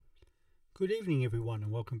Good evening, everyone,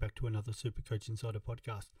 and welcome back to another Supercoach Insider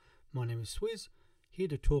podcast. My name is Swizz, here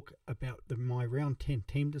to talk about my Round 10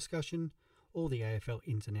 team discussion, all the AFL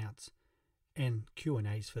ins and outs, and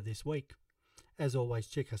Q&As for this week. As always,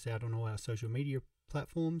 check us out on all our social media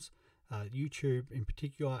platforms, YouTube in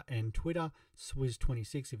particular, and Twitter,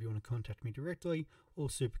 Swizz26 if you want to contact me directly, or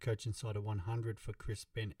Supercoach Insider 100 for Chris,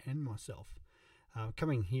 Ben, and myself.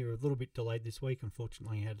 Coming here a little bit delayed this week.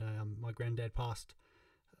 Unfortunately, had my granddad passed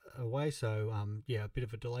away, so a bit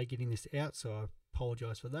of a delay getting this out, so I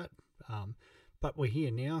apologise for that. But we're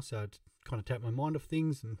here now, so to kind of take my mind off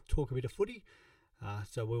things and talk a bit of footy.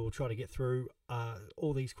 So we will try to get through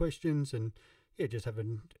all these questions and just have,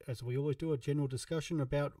 as we always do, a general discussion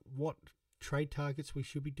about what trade targets we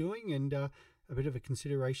should be doing and a bit of a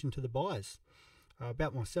consideration to the buyers.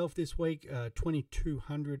 About myself this week,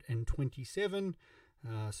 2,227.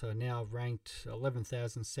 So now ranked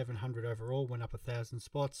 11,700 overall, went up 1,000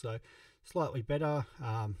 spots, so slightly better.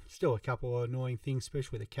 Still a couple of annoying things,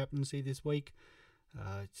 especially the captaincy this week.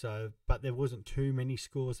 But there wasn't too many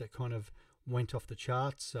scores that kind of went off the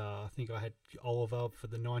charts. I think I had Oliver for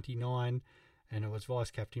the 99, and it was vice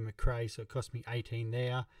captain McRae, so it cost me 18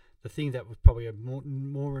 there. The thing that was probably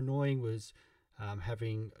more annoying was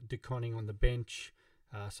having DeConning on the bench,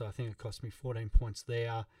 so I think it cost me 14 points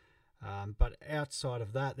there. But outside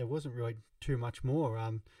of that, there wasn't really too much more.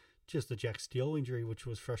 Just the Jack Steele injury, which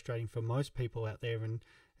was frustrating for most people out there, and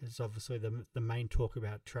it's obviously the main talk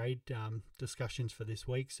about trade discussions for this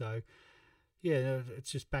week. So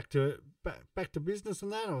it's just back to business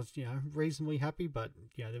and that. I was reasonably happy, but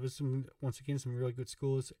there was some really good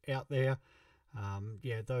scores out there.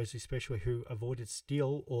 Those especially who avoided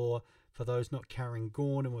Steele, or for those not carrying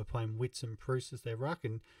Gawn and were playing Witts and Bruce as their ruck,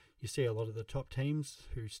 and you see a lot of the top teams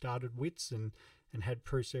who started Witts and had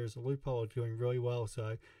Bruce there as a loophole are doing really well.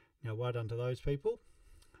 So, well done to those people.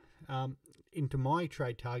 Into my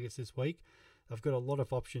trade targets this week, I've got a lot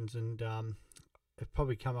of options, and have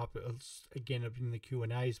probably come up again in the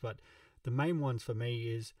Q&As, but the main ones for me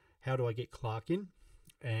is how do I get Clark in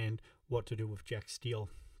and what to do with Jack Steele.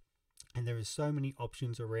 And there is so many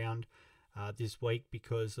options around this week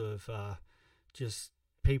because of just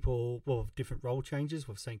people, different role changes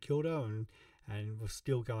with St Kilda and with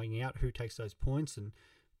Steele going out, who takes those points, and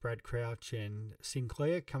Brad Crouch and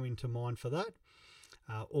Sinclair come into mind for that.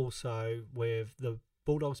 Also with the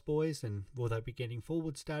Bulldogs boys, and will they be getting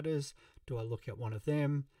forward status? Do I look at one of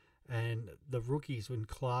them? And the rookies, when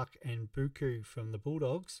Clark and Buku from the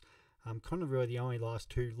Bulldogs, kind of really the only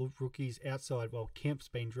last two rookies outside. Kemp's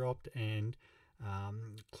been dropped and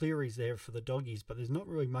Cleary's there for the Doggies, but there's not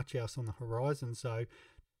really much else on the horizon. So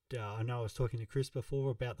I know I was talking to Chris before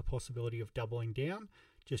about the possibility of doubling down,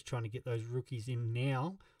 just trying to get those rookies in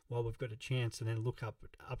now while we've got a chance, and then look up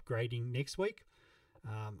upgrading next week.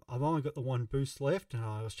 I've only got the one boost left, and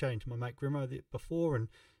I was chatting to my mate Grimo before, and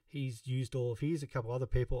he's used all of his. A couple other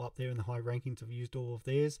people up there in the high rankings have used all of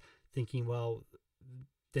theirs, thinking,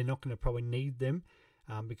 they're not going to probably need them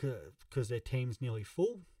because their team's nearly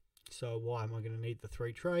full. So why am I going to need the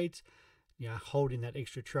 3 trades? Holding that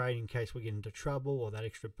extra trade in case we get into trouble, or that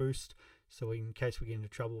extra boost. So in case we get into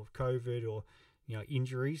trouble with COVID or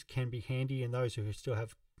injuries, can be handy. And those who still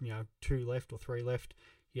have 2 left or 3 left,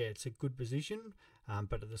 it's a good position.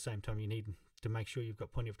 But at the same time, you need to make sure you've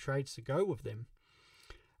got plenty of trades to go with them.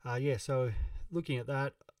 So looking at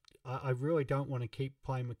that, I really don't want to keep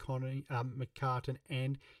playing McCartan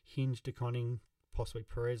and Hinge, DeConning, possibly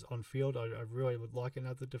Perez on field. I really would like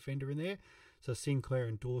another defender in there. So Sinclair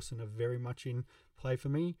and Dawson are very much in play for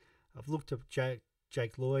me. I've looked at Jake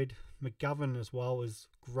Lloyd. McGovern as well is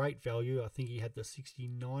great value. I think he had the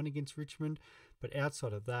 69 against Richmond. But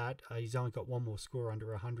outside of that, he's only got one more score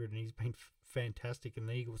under 100, and he's been fantastic, and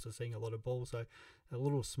the Eagles are seeing a lot of balls. So a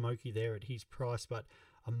little smoky there at his price, but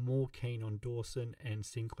I'm more keen on Dawson and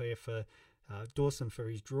Sinclair for Dawson for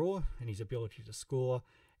his draw and his ability to score,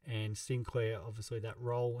 and Sinclair obviously that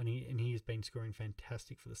role, and he has been scoring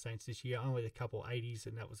fantastic for the Saints this year. Only a couple 80s,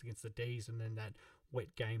 and that was against the D's, and then that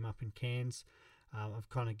wet game up in Cairns. I've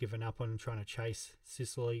kind of given up on trying to chase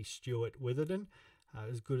Sicily, Stewart, Witherden,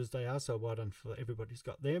 as good as they are. So well done for everybody who's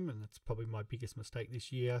got them, and that's probably my biggest mistake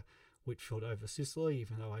this year. Whitfield over Sicily,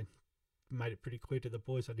 even though I made it pretty clear to the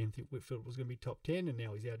boys I didn't think Whitfield was going to be top 10, and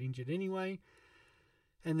now he's out injured anyway.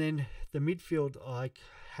 And then the midfield, like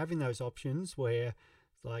having those options where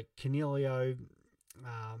like Canelio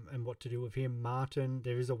and what to do with him, Martin.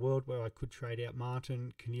 There is a world where I could trade out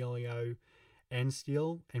Martin, Canelio and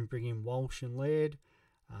Steele and bring in Walsh and Laird,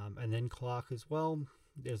 and then Clark as well.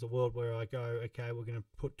 There's a world where I go, okay, we're going to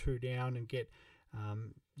put 2 down and get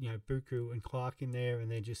Buku and Clark in there,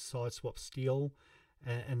 and then just side swap Steele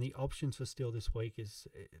and the options for Steel this week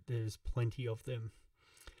there's plenty of them.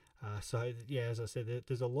 So yeah, as I said,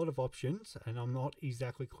 there's a lot of options, and I'm not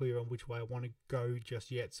exactly clear on which way I want to go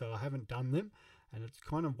just yet. So I haven't done them, and it's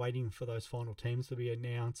kind of waiting for those final teams to be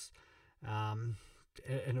announced, and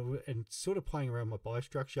sort of playing around my buy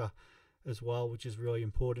structure as well, which is really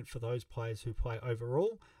important for those players who play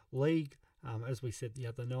overall league. As we said the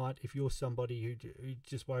other night, if you're somebody who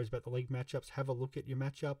just worries about the league matchups, have a look at your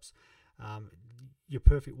matchups. Your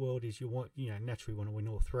perfect world is naturally want to win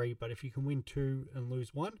all three, but if you can win two and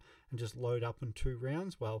lose one and just load up in 2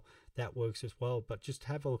 rounds, well, that works as well. But just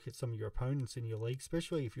have a look at some of your opponents in your league,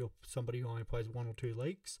 especially if you're somebody who only plays 1 or 2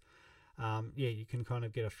 leagues. You can kind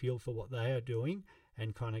of get a feel for what they are doing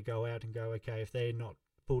and kind of go out and go, okay, if they're not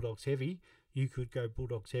Bulldogs heavy, you could go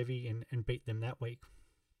Bulldogs heavy and beat them that week.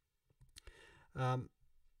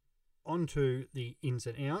 On to the ins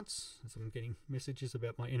and outs, as I'm getting messages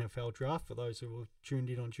about my NFL draft. For those who were tuned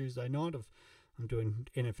in on Tuesday night, I'm doing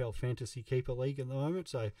NFL Fantasy Keeper League at the moment,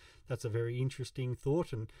 so that's a very interesting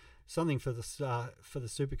thought and something for the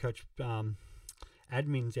Supercoach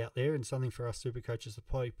admins out there, and something for us super coaches to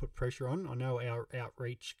probably put pressure on. I know our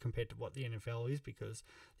outreach compared to what the NFL is, because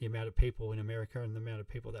the amount of people in America and the amount of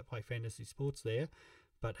people that play fantasy sports there,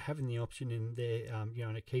 but having the option in there,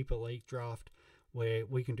 in a keeper league draft where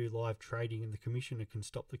we can do live trading and the commissioner can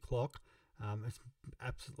stop the clock, it's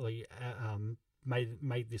absolutely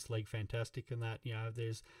made this league fantastic. And that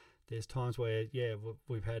there's times where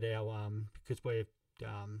we've had our because we're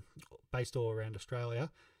based all around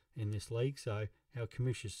Australia in this league, so our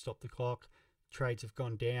commissioners stop the clock. Trades have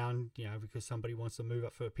gone down, because somebody wants to move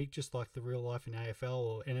up for a pick, just like the real life in AFL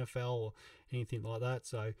or NFL or anything like that.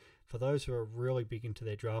 So for those who are really big into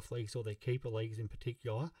their draft leagues or their keeper leagues in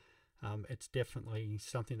particular, it's definitely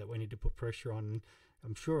something that we need to put pressure on.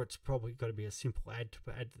 I'm sure it's probably got to be a simple add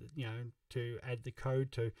to add the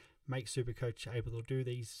code to make Supercoach able to do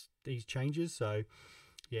these changes. So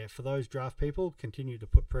yeah, for those draft people, continue to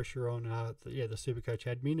put pressure on the Supercoach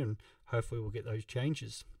admin, and hopefully we'll get those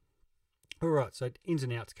changes. All right, so ins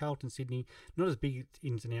and outs. Carlton Sydney, not as big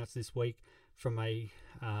ins and outs this week from a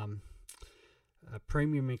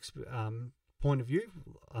premium point of view,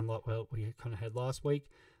 unlike what we kind of had last week.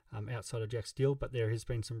 Outside of Jack Steele, but there has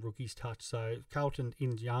been some rookies touched. So Carlton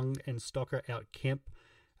in Young and Stocker, out Kemp,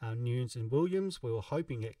 Nunes and Williams. We were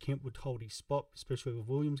hoping that Kemp would hold his spot, especially with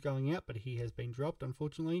Williams going out, but he has been dropped,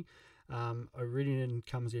 unfortunately. Iridian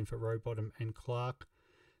comes in for Rowbottom and Clark.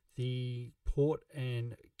 The Port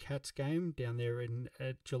and Cats game down there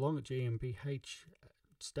at Geelong at GmbH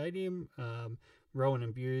Stadium. Rowan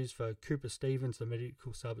and Buse for Cooper Stevens. The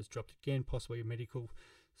medical sub has dropped again, possibly a medical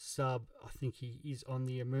sub. I think he is on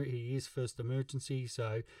he is first emergency,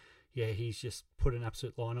 so yeah, he's just put an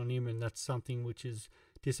absolute line on him, and that's something which is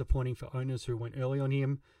disappointing for owners who went early on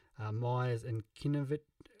him. Myers and Kinnovit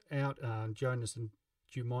out, Jonas and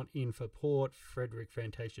Dumont in for Port, Frederick,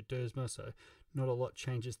 Fantasia, Dersma, so not a lot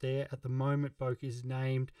changes there at the moment. Boak is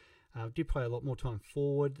named, did play a lot more time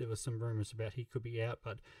forward. There were some rumours about he could be out,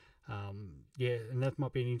 but and that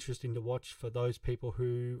might be interesting to watch for those people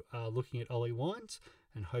who are looking at Ollie Wines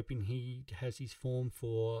and hoping he has his form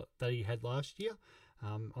that he had last year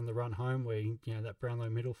on the run home, where that Brownlow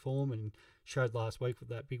medal form, and showed last week with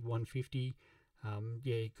that big 150.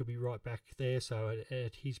 He could be right back there, so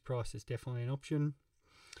at his price is definitely an option.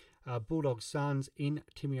 Bulldogs Suns in,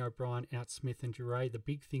 Timmy O'Brien out, Smith and Duray. The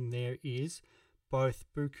big thing there is both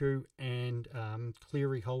Buku and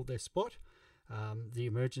Cleary hold their spot. The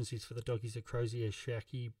emergencies for the Doggies are Crozier,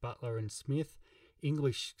 Shaki, Butler and Smith.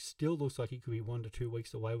 English still looks like he could be 1 to 2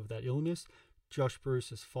 weeks away with that illness. Josh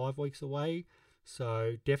Bruce is 5 weeks away.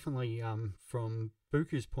 So definitely from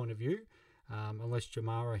Buku's point of view, unless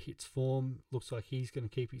Jamara hits form, looks like he's going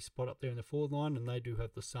to keep his spot up there in the forward line, and they do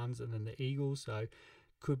have the Suns and then the Eagles, so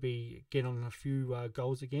could be get on a few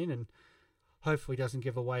goals again, and hopefully doesn't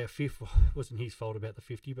give away a fifth. Well, it wasn't his fault about the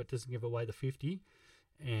 50, but doesn't give away the 50.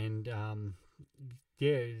 And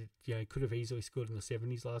could have easily scored in the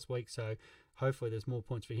 70s last week, so hopefully there's more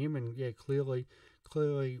points for him, and clearly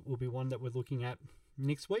will be one that we're looking at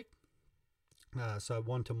next week. So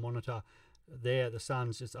one to monitor there. The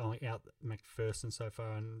Suns just only out McPherson so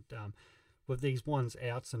far, and with these ones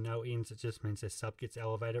outs and no ins, it just means their sub gets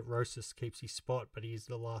elevated. Rosas keeps his spot, but he's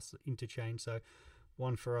the last interchange, so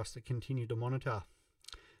one for us to continue to monitor.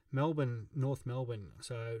 Melbourne, North Melbourne.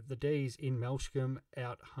 So the D's in Melshcombe,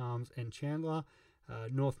 out Harms and Chandler.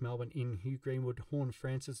 North Melbourne in Hugh Greenwood. Horn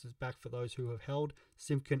Francis is back for those who have held.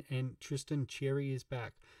 Simpkin and Tristan Cherry is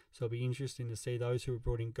back. So it'll be interesting to see those who have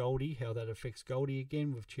brought in Goldie, how that affects Goldie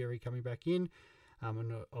again with Cherry coming back in.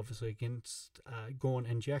 and obviously against Gawn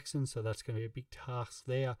and Jackson, so that's going to be a big task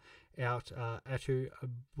there. Out Atu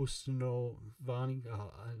Bustanovani,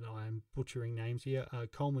 and I'm butchering names here,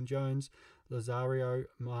 Coleman Jones, Lazario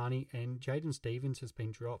Marnie, and Jaden Stevens has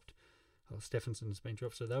been dropped. Stephenson has been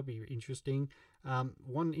dropped, so that'll be interesting.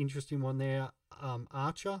 One interesting one there,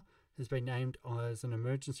 Archer has been named as an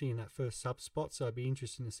emergency in that first sub spot, so it'd be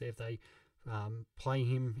interesting to see if they play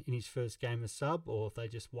him in his first game as sub or if they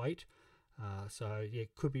just wait. So yeah,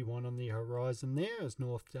 could be one on the horizon there as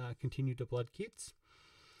North continue to blood kits.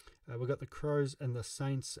 We've got the Crows and the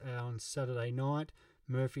Saints on Saturday night.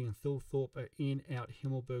 Murphy and Thilthorpe are in, out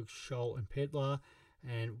Himmelberg, Scholl and Pedlar.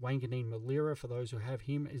 And Wanganeen Malira, for those who have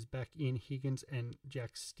him, is back in. Higgins and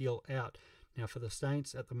Jack Steele out. Now for the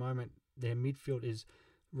Saints, at the moment, their midfield is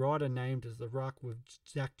Ryder named as the ruck with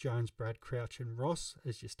Zach Jones, Brad Crouch and Ross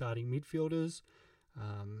as your starting midfielders.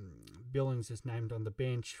 Billings is named on the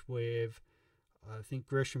bench with, I think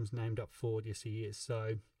Gresham's named up forward. Yes, he is.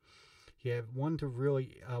 So, yeah, one to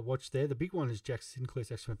really watch there. The big one is Jack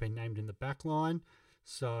Sinclair's actually been named in the back line.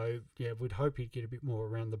 So, yeah, we'd hope he'd get a bit more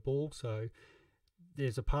around the ball. So,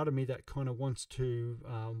 there's a part of me that kind of wants to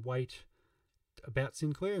wait about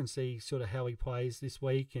Sinclair and see sort of how he plays this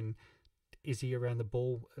week, and is he around the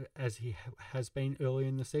ball as he has been early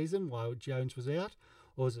in the season while Jones was out,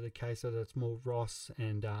 or is it a case that it's more Ross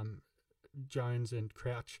and Jones and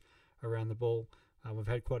Crouch around the ball? We've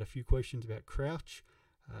had quite a few questions about Crouch,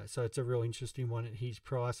 so it's a real interesting one at his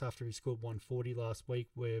price after he scored 140 last week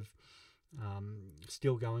with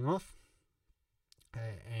still going off.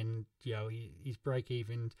 And you know, his break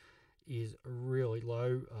even is really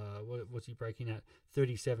low. What was he breaking at?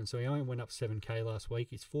 37. So he only went up 7k last week.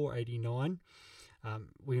 He's 489.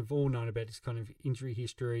 We've all known about his kind of injury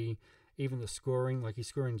history, even the scoring. Like his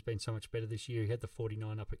scoring's been so much better this year. He had the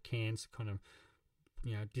 49 up at Cairns, kind of,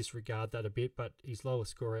 you know, disregard that a bit. But his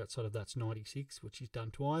lowest score outside of that's 96, which he's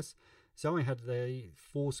done twice. He's only had the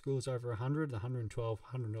 4 scores over 100, 112,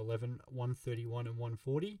 111, 131 and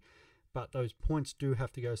 140. But those points do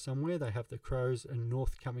have to go somewhere. They have the Crows and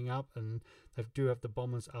North coming up, and they do have the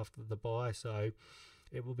Bombers after the bye. So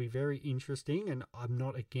it will be very interesting, and I'm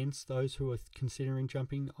not against those who are considering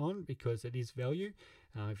jumping on because it is value.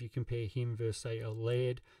 If you compare him versus, say, a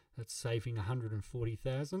Laird that's saving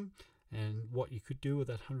 140,000, and what you could do with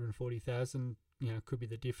that 140,000, you know, could be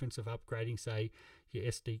the difference of upgrading, say, your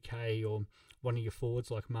SDK or one of your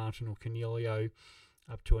forwards like Martin or Cornelio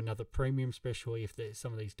up to another premium, especially if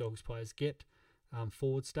some of these Dogs players get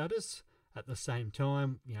forward status. At the same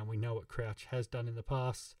time, you know, we know what Crouch has done in the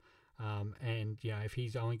past, and you know, if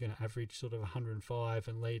he's only going to average sort of 105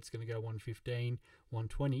 and Leeds going to go 115,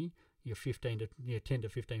 120, you're 10 to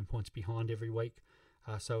 15 points behind every week.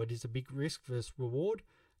 So it is a big risk versus reward,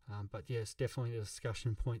 but yeah, it's definitely a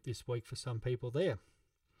discussion point this week for some people there.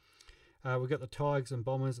 We've got the Tigers and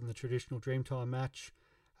Bombers in the traditional Dreamtime match.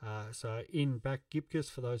 So in back Gipkus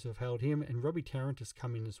for those who have held him, and Robbie Tarrant has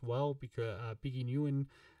come in as well because Biggie Nguyen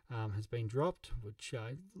has been dropped, which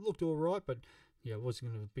looked all right, but yeah, it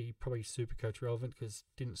wasn't going to be probably super coach relevant because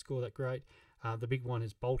didn't score that great. The big one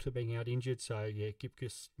is Bolter being out injured, so yeah,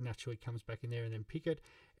 Gipkus naturally comes back in there, and then Pickett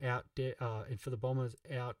out, and for the Bombers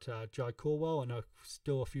out Jai Corwell. I know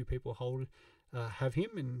still a few people have him,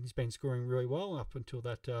 and he's been scoring really well up until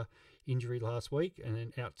that injury last week. And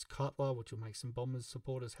then out's Cutler, which will make some Bombers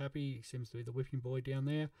supporters happy. He seems to be the whipping boy down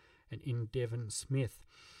there. And in Devon Smith.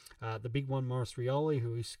 The big one, Maurice Rioli,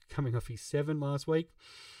 who is coming off his 7 last week.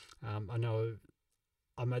 I know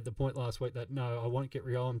I made the point last week that no, I won't get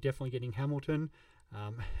Rioli. I'm definitely getting Hamilton.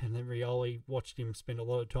 And then Rioli, watched him spend a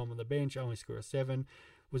lot of time on the bench, only score a 7.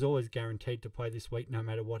 Was always guaranteed to play this week no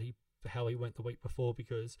matter how he went the week before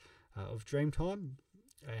because of Dreamtime.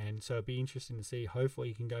 And so it'd be interesting to see. Hopefully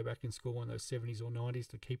he can go back and score one of those 70s or 90s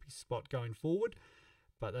to keep his spot going forward.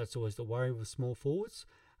 But that's always the worry with small forwards.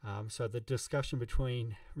 So the discussion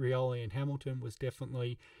between Rioli and Hamilton was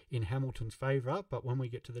definitely in Hamilton's favour. But when we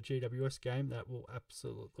get to the GWS game, that will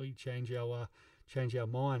absolutely change our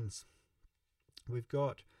minds. We've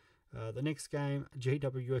got the next game,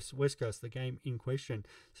 GWS West Coast, the game in question.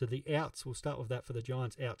 So the outs, we'll start with that for the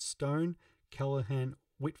Giants. Out Stone, Callaghan,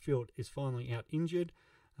 Whitfield is finally out injured.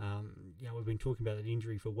 We've been talking about that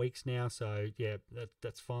injury for weeks now, so yeah,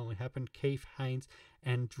 that's finally happened. Keith Haynes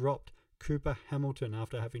and dropped Cooper Hamilton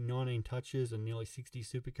after having 19 touches and nearly 60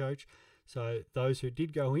 Supercoach. So those who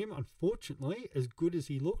did go him, unfortunately, as good as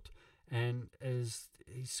he looked and as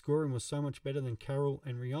his scoring was so much better than Carroll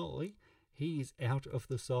and Rioli, he is out of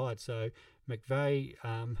the side. So McVeigh,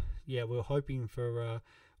 we're hoping for,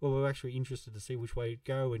 we're actually interested to see which way he'd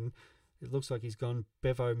go. And it looks like he's gone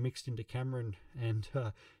Bevo mixed into Cameron, and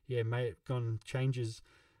gone changes.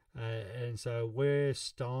 And so Ware,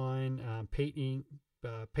 Stein,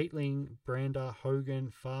 Peatling, Brander,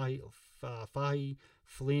 Hogan, Fahy,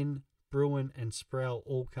 Flynn, Bruin and Sproul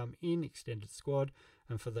all come in, extended squad.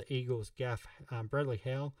 And for the Eagles, Gaff, Bradley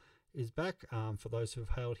Howe is back. For those who have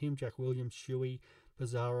hailed him, Jack Williams, Shuey,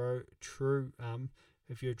 Pizarro, True.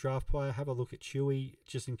 If you're a draft player, have a look at Shuey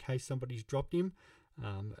just in case somebody's dropped him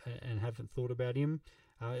and haven't thought about him.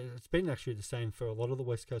 It's been actually the same for a lot of the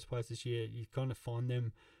West Coast players this year. You kind of find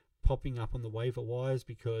them popping up on the waiver wires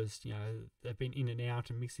because, they've been in and out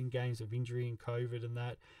and mixing games of injury and COVID and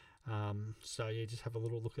that. Just have a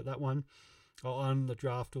little look at that one. On the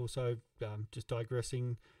draft also, just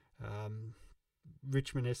digressing,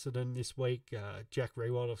 Richmond Essendon this week, Jack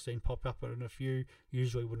Rewald I've seen pop up on a few.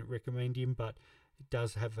 Usually wouldn't recommend him, but it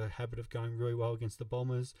does have a habit of going really well against the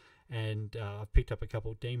Bombers, and I've picked up a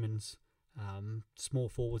couple of Demons small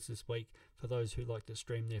forwards this week. For those who like to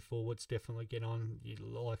stream their forwards, definitely get on.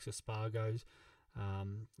 Likes of Spargos.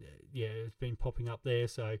 It's been popping up there,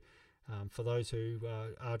 so for those who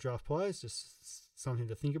are draft players, just something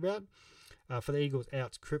to think about. For the Eagles,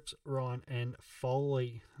 outs Cripps, Ryan and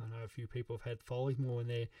Foley. I know a few people have had Foley more in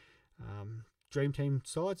their dream team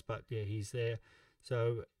sides, but yeah, he's there.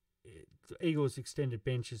 So the Eagles' extended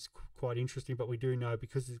bench is quite interesting, but we do know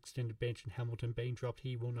because of the extended bench and Hamilton being dropped,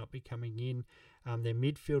 he will not be coming in. Their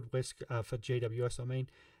midfield West for GWS,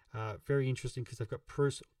 very interesting because they've got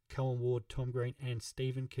Bruce, Cullen Ward, Tom Green and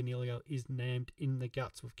Stephen Coniglio is named in the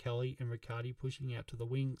guts with Kelly and Riccardi pushing out to the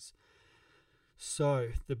wings. So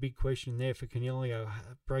the big question there for Coniglio,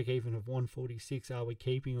 break even of 146, are we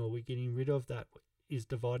keeping or are we getting rid of? That is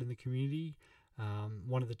dividing the community.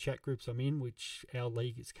 One of the chat groups I'm in, which our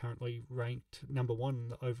league is currently ranked number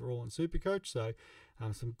 1 overall in Supercoach, so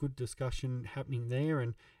some good discussion happening there,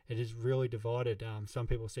 and it is really divided. Some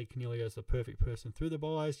people see Coniglio as the perfect person through the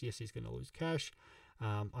buys. Yes, he's going to lose cash.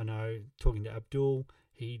 I know, talking to Abdul,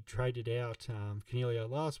 he traded out Coniglio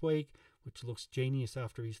last week, which looks genius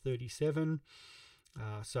after he's 37.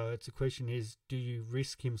 So it's a question is, do you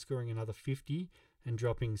risk him scoring another 50 and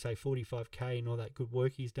dropping, say, 45k and all that good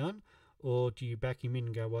work he's done? Or do you back him in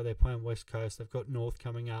and go, well, they're playing West Coast, they've got North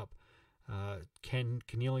coming up. Can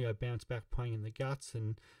Coniglio bounce back playing in the guts?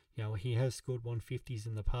 And, he has scored 150s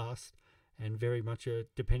in the past, and very much,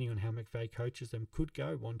 depending on how McVeigh coaches them, could go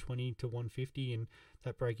 120 to 150, and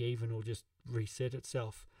that break even will just reset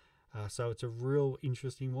itself. So it's a real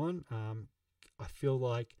interesting one. I feel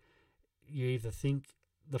like you either think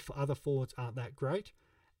the other forwards aren't that great,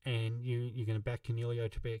 and you're going to back Coniglio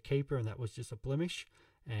to be a keeper, and that was just a blemish,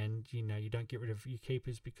 and you don't get rid of your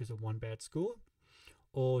keepers because of one bad score.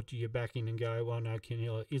 Or do you back in and go, well, no,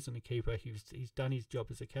 Coniglio isn't a keeper. He's done his job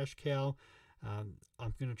as a cash cow.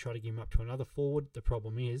 I'm going to try to give him up to another forward. The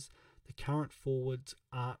problem is the current forwards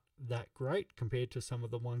aren't that great compared to some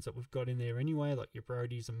of the ones that we've got in there anyway, like your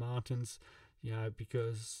Brodies and Martins,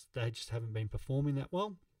 because they just haven't been performing that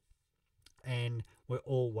well. And we're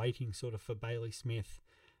all waiting sort of for Bailey Smith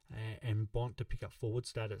and Bont to pick up forward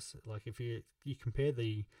status. Like if you compare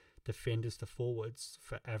the defenders to forwards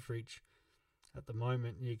for average at the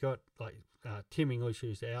moment, you got like Tim English,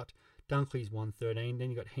 who's out, Dunkley's 113, then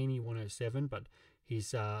you got Heaney 107, but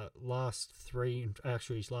his last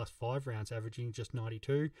 5 rounds averaging just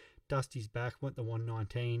 92. Dusty's back, went the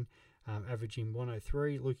 119, averaging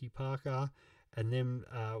 103. Lukey Parker, and then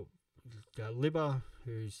Libba,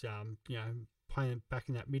 who's playing back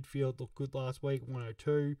in that midfield, looked good last week,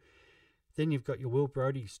 102. Then you've got your Will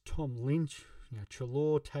Brody's, Tom Lynch,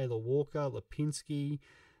 Treloar, Taylor Walker, Lipinski,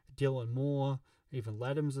 Dylan Moore, even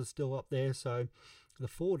Laddams are still up there. So the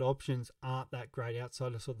forward options aren't that great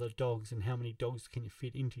outside of sort of the dogs, and how many dogs can you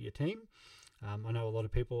fit into your team. I know a lot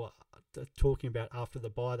of people are talking about after the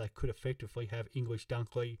bye they could effectively have English,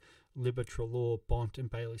 Dunkley, Libba, Treloar, Bont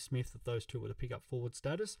and Bailey Smith, if those two were to pick up forward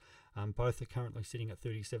status. Both are currently sitting at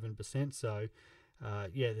 37%. So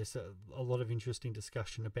there's a lot of interesting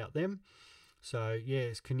discussion about them. So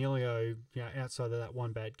yes, Coniglio, outside of that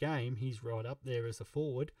one bad game, he's right up there as a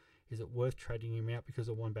forward. Is it worth trading him out because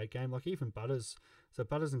of one bad game? Like even Butters. So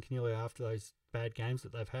Butters and Coniglio, after those bad games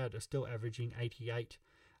that they've had, are still averaging 88,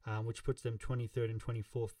 which puts them 23rd and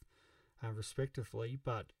 24th respectively.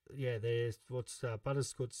 But yeah, there's Butters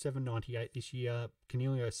scored 798 this year,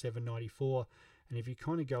 Coniglio 794, and if you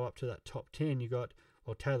kind of go up to that top 10, you got,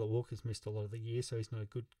 well, Taylor Walker's missed a lot of the year, so he's not a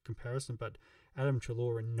good comparison, but Adam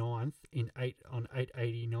Treloar in 9th on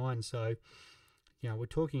 889. So we're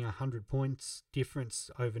talking 100 points difference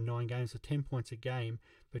over 9 games, so 10 points a game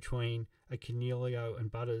between a Coniglio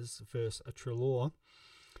and Butters versus a Treloar.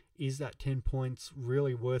 is that 10 points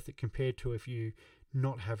really worth it compared to if you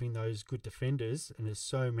not having those good defenders? And there's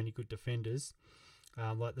so many good defenders.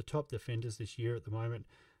 Like the top defenders this year at the moment,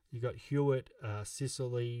 you got Hewitt,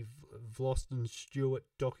 Sicily, Vlosten, Stewart,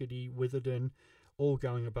 Doherty, Witherden, all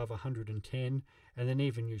going above 110. And then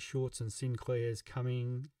even your Shorts and Sinclairs,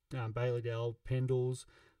 Cumming, Bailey-Dale, Pendles,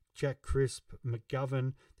 Jack Crisp,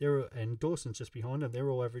 McGovern, and Dawson's just behind them. They're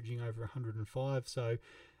all averaging over 105. So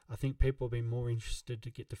I think people have been more interested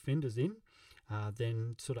to get defenders in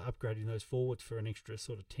than sort of upgrading those forwards for an extra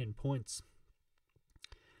sort of 10 points.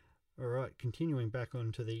 All right, continuing back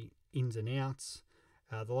onto the ins and outs.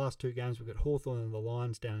 The last two games, we've got Hawthorn and the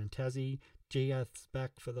Lions down in Tassie. Giath's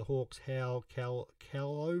back for the Hawks. Howe,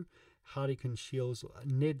 Callow, Hardican, Shields,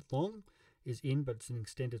 Ned Long is in, but it's an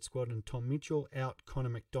extended squad, and Tom Mitchell out. Connor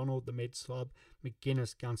McDonald, the med slub,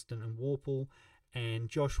 McGuinness, Gunston and Warple, and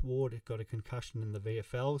Josh Ward got a concussion in the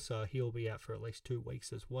VFL, so he'll be out for at least 2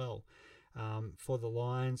 weeks as well. For the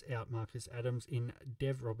Lions, out Marcus Adams, in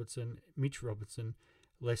Dev Robertson, Mitch Robertson,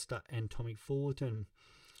 Lester and Tommy Fullerton.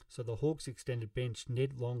 So the Hawks extended bench,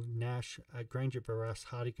 Ned Long, Nash, Granger Barras,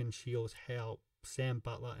 Hardican, Shields, Howe, Sam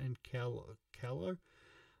Butler and Callow.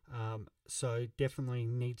 So definitely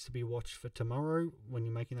needs to be watched for tomorrow when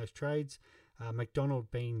you're making those trades.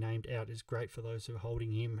 McDonald being named out is great for those who are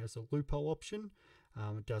holding him as a loophole option.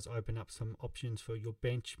 It does open up some options for your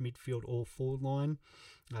bench, midfield or forward line,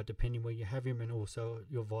 depending where you have him, and also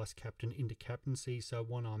your vice captain into captaincy. So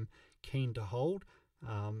one I'm keen to hold.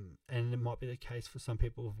 And it might be the case for some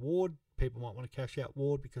people with Ward. People might want to cash out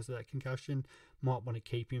Ward because of that concussion, might want to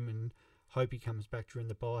keep him and hope he comes back during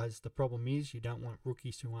the buys. The problem is you don't want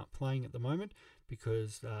rookies who aren't playing at the moment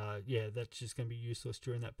because, that's just going to be useless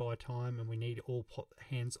during that buy time, and we need all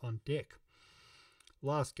hands on deck.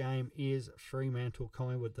 Last game is Fremantle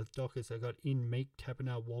Collingwood. The Dockers have got in Meek,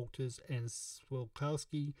 Taberner, Walters and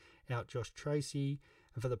Swilkowski, out Josh Tracy,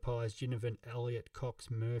 and for the Pies, Ginnivan, Elliott, Cox,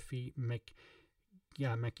 Murphy,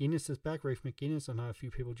 McInnes is back. Reef McInnes, I know a few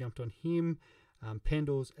people jumped on him.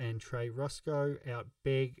 Pendles and Trey Rusco, out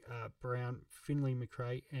Begg, Brown, Finley,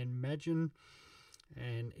 McRae and Magin.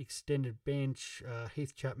 And extended bench,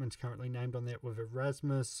 Heath Chapman's currently named on that with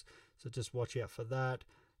Erasmus, so just watch out for that.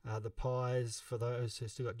 The Pies, for those who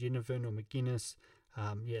still got Ginnivan or McGuinness,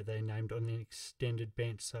 they're named on an extended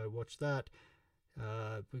bench, so watch that.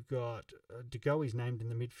 We've got DeGoey's named in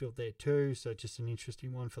the midfield there too, so just an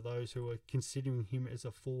interesting one for those who are considering him as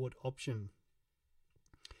a forward option.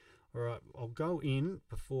 All right, I'll go in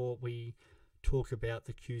before we talk about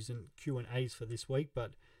the Q&As for this week,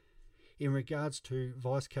 but in regards to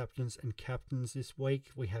vice captains and captains this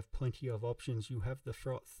week, we have plenty of options. You have the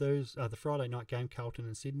Friday night game, Carlton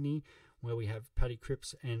and Sydney, where we have Paddy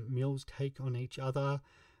Cripps and Mills take on each other.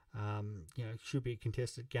 It should be a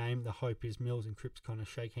contested game. The hope is Mills and Cripps kind of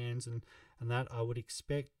shake hands, and that I would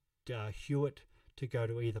expect Hewitt to go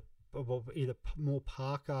to either more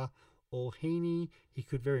Parker or Heaney. He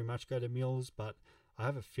could very much go to Mills, but I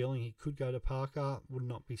have a feeling he could go to Parker. Would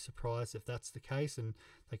not be surprised if that's the case, and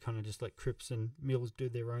they kind of just let Cripps and Mills do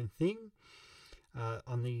their own thing.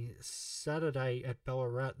 On the Saturday at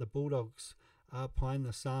Ballarat, the Bulldogs are playing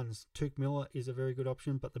the Suns. Tuke Miller is a very good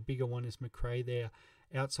option, but the bigger one is McRae there.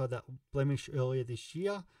 Outside that blemish earlier this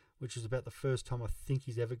year, which is about the first time I think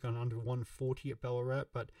he's ever gone under 140 at Ballarat,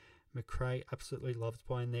 but McRae absolutely loves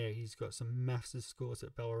playing there. He's got some massive scores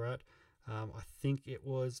at Ballarat. I think it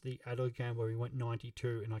was the Adelaide game where he went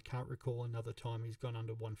 92, and I can't recall another time he's gone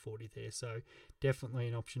under 140 there. So definitely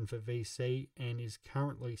an option for VC, and is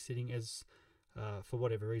currently sitting as, for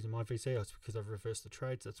whatever reason, my VC. It's because I've reversed the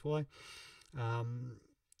trades, that's why.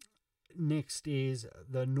 Next is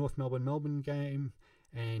the North Melbourne game,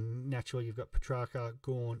 and naturally you've got Petrarca,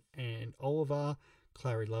 Gawn and Oliver.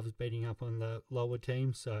 Clary loves beating up on the lower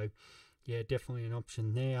team, so yeah, definitely an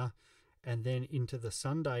option there. And then into the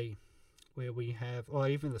Sunday, where we have,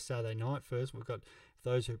 even the Saturday night first, we've got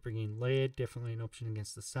those who bring in Laird, definitely an option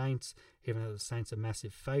against the Saints, even though the Saints are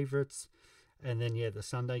massive favourites. And then, the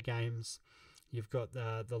Sunday games, you've got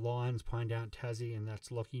the Lions playing down at Tassie, and that's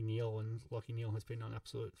Lachie Neale, and Lachie Neale has been on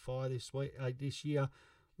absolute fire this year,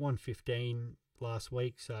 115 last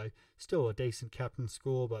week, so still a decent captain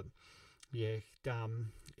score, but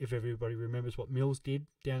if everybody remembers what Mills did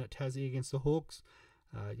down at Tassie against the Hawks,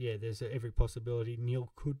 there's every possibility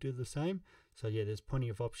Neale could do the same. So there's plenty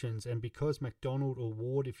of options, and because McDonald or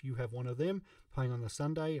Ward, if you have one of them playing on the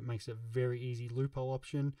Sunday, it makes it a very easy loophole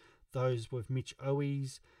option. Those with Mitch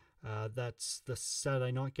Owies, that's the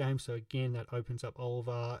Saturday night game, so again that opens up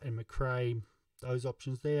Oliver and McRae, those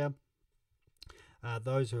options there.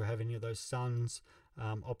 Those who have any of those Suns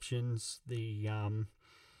options, the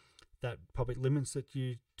that probably limits it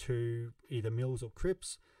you to either Mills or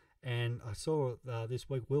Cripps. And I saw this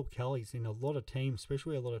week Will Kelly's in a lot of teams,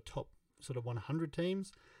 especially a lot of top sort of 100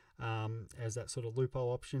 teams, as that sort of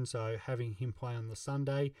loophole option. So having him play on the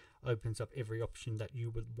Sunday opens up every option that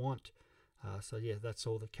you would want. So yeah, that's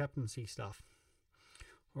all the captaincy stuff.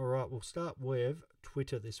 All right, we'll start with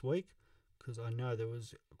Twitter this week, because I know there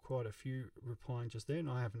was quite a few replying just then.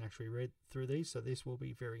 I haven't actually read through these, so this will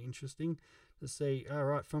be very interesting to see. All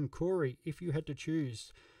right, from Corey, if you had to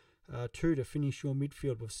choose two to finish your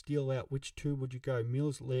midfield with Steele out, which two would you go,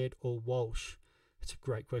 Mills, Laird, or Walsh? It's a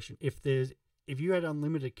great question. If you had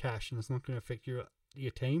unlimited cash and it's not going to affect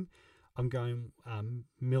your team, I'm going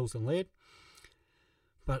Mills and Laird.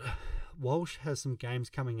 But Walsh has some games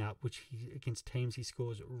coming up against teams he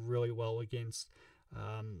scores really well against.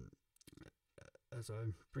 As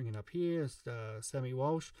I'm bringing up here, Sammy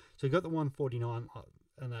Walsh. So he got the 149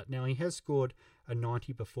 and that. Now he has scored a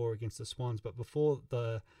 90 before against the Swans, but before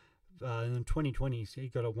in 2020 he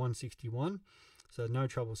got a 161. So no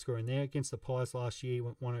trouble scoring there. Against the Pies last year, he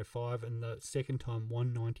went 105, and the second time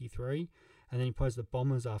 193. And then he plays the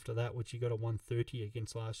Bombers after that, which he got a 130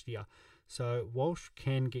 against last year. So Walsh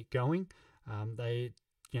can get going. They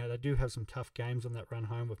do have some tough games on that run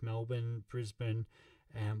home with Melbourne, Brisbane,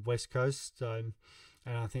 and West Coast. So,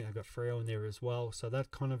 and I think they've got Freo in there as well. So that's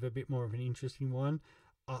kind of a bit more of an interesting one.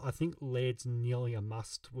 I think Laird's nearly a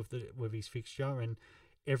must with his fixture, and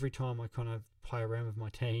every time I kind of play around with my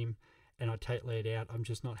team and I take Laird out, I'm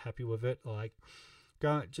just not happy with it. Like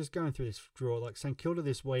going through this draw, like St Kilda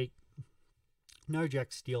this week, no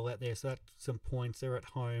Jack Steele out there, so that's some points. They're at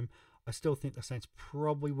home. I still think the Saints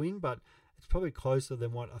probably win, but it's probably closer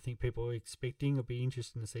than what I think people are expecting. It'll be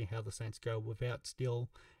interesting to see how the Saints go without Steele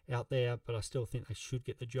out there, but I still think they should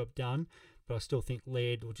get the job done. But I still think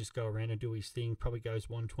Laird will just go around and do his thing, probably goes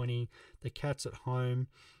 120. The Cats at home,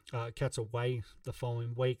 Cats away the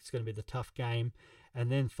following week. It's going to be the tough game.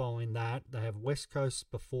 And then following that, they have West Coast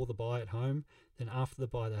before the bye at home. Then after the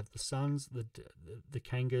bye, they have the Suns, the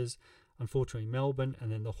Kangas, unfortunately Melbourne, and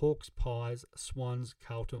then the Hawks, Pies, Swans,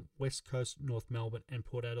 Carlton, West Coast, North Melbourne, and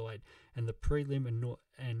Port Adelaide. And the prelim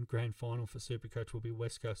and grand final for Supercoach will be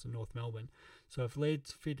West Coast and North Melbourne. So if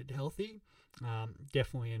Laird's fit and healthy,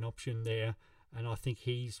 definitely an option there. And I think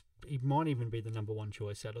he might even be the number one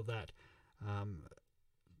choice out of that.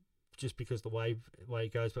 Just because the way he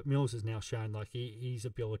goes. But Mills has now shown like his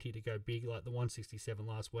ability to go big, like the 167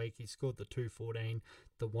 last week. He scored the 214,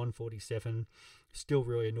 the 147. Still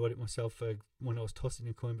really annoyed at myself for when I was tossing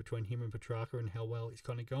a coin between him and Petrarca and how well he's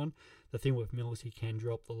kind of gone. The thing with Mills, he can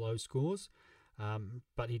drop the low scores.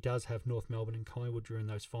 But he does have North Melbourne and Collingwood during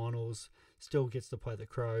those finals. Still gets to play the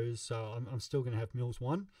Crows. So I'm still going to have Mills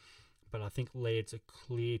 1. But I think Laird's a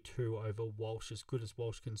clear 2 over Walsh, as good as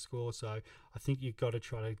Walsh can score. So I think you've got to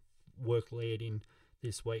try to work Laird in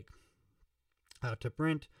this week. To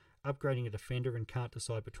Brent, upgrading a defender and can't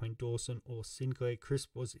decide between Dawson or Sinclair.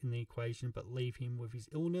 Crisp was in the equation, but leave him with his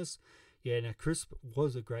illness. Yeah, now Crisp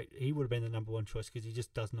was he would have been the number one choice because he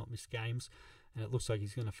just does not miss games. And it looks like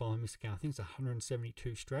he's going to finally miss a game. I think it's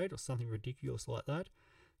 172 straight or something ridiculous like that.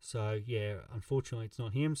 So, yeah, unfortunately it's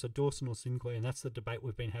not him. So Dawson or Sinclair, and that's the debate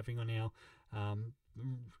we've been having on our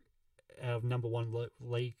number one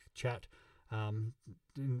league chat. And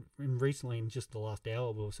recently, in just the last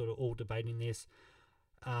hour, we were sort of all debating this.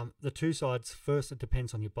 The two sides, first, it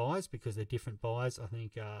depends on your buys because they're different buys. I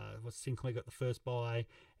think Sinclair got the first buy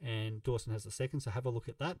and Dawson has the second, so have a look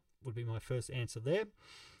at that, would be my first answer there.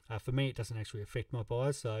 For me, it doesn't actually affect my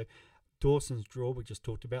buys, so Dawson's draw, we just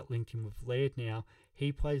talked about, linked him with Laird. Now,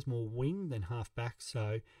 he plays more wing than half-back,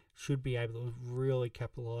 so should be able to really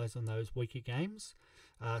capitalise on those weaker games.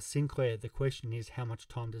 Sinclair, the question is how much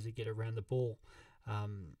time does he get around the ball?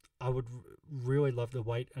 I would really love to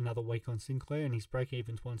wait another week on Sinclair, and his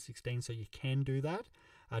break-even's 116, so you can do that.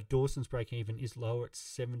 Dawson's break-even is lower at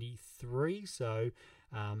 73, so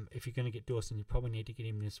if you're going to get Dawson, you probably need to get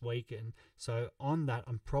him this week. And so on that,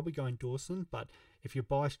 I'm probably going Dawson, but if your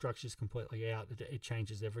buy structure's completely out, it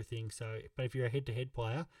changes everything. But if you're a head-to-head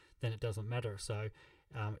player, then it doesn't matter. So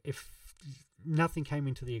if nothing came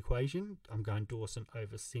into the equation, I'm going Dawson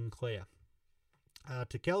over Sinclair.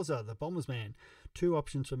 To Kelza, the Bombers man, 2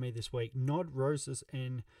 options for me this week: Nod, Roses,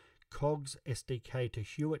 and Cogs SDK to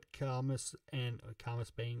Hewitt, Karmas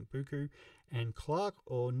being Buku, and Clark,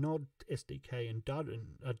 or Nod, SDK, and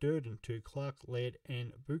Durden to Clark, Laird,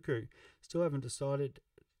 and Buku. Still haven't decided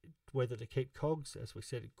whether to keep Cogs. As we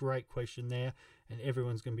said, a great question there, and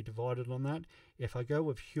everyone's going to be divided on that. If I go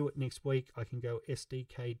with Hewitt next week, I can go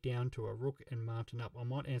SDK down to a Rook and Martin up. I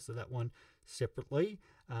might answer that one separately,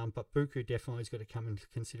 but Buku definitely has got to come into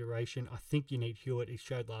consideration. I think you need Hewitt. He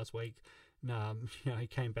showed last week. He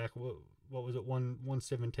came back. What was it?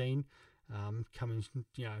 117, coming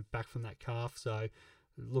back from that calf. So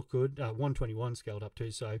look good. 121 scaled up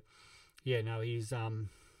too. So he's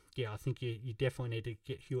I think you definitely need to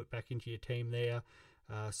get Hewitt back into your team there.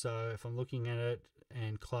 So if I'm looking at it,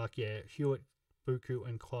 and Clark, Hewitt, Buku,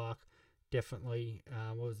 and Clark definitely.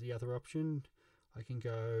 What was the other option? I can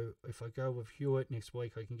go, if I go with Hewitt next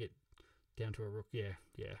week, I can get down to a Rook.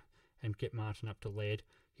 And get Martin up to Laird.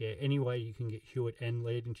 Any way you can get Hewitt and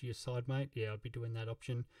Laird into your side, mate, I'd be doing that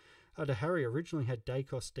option. To Harry, originally had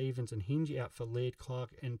Dacos, Stevens, and Hinge out for Laird, Clark,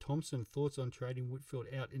 and Thompson. Thoughts on trading Whitfield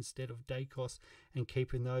out instead of Dacos and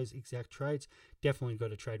keeping those exact trades? Definitely got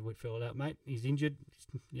to trade Whitfield out, mate. He's injured,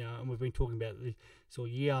 and we've been talking about this all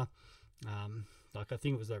year. I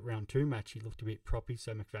think it was that round 2 match, he looked a bit proppy,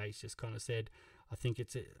 so McVeigh's just kind of said, I think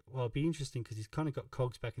it'd be interesting because he's kind of got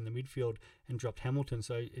Cogs back in the midfield and dropped Hamilton,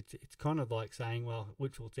 so it's kind of like saying, well,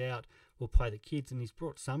 Whitfield's out, we'll play the kids, and he's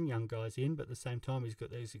brought some young guys in, but at the same time he's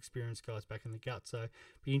got those experienced guys back in the gut, so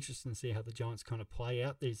be interesting to see how the Giants kind of play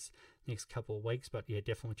out these next couple of weeks, but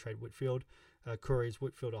definitely trade Whitfield. Corey, is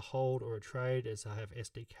Whitfield a hold or a trade, as I have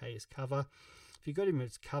SDK as cover? If you got him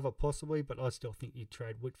as cover, possibly, but I still think you'd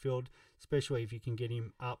trade Whitfield, especially if you can get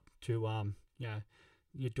him up to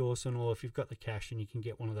your Dawson, or if you've got the cash and you can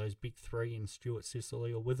get one of those big 3 in Stuart,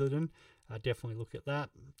 Sicily, or Witherden. Definitely look at that.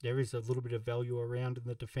 There is a little bit of value around in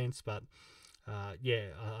the defence, but I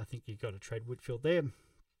think you've got to trade Whitfield there.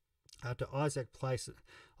 To Isaac Place.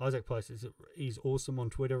 Isaac Place he's awesome on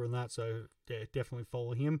Twitter and that, so definitely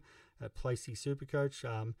follow him at Placey Supercoach.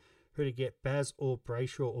 Who to get, Baz or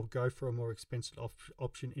Brayshaw, or go for a more expensive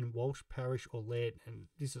option in Walsh, Parrish, or Laird? And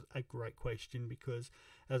this is a great question because,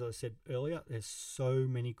 as I said earlier, there's so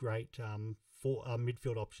many great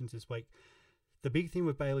midfield options this week. The big thing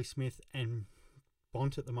with Bailey Smith and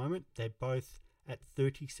Bont at the moment, they're both at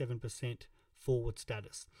 37% forward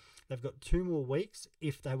status. They've got 2 more weeks.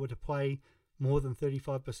 If they were to play more than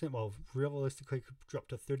 35%, well, realistically could drop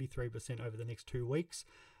to 33% over the next 2 weeks.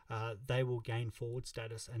 They will gain forward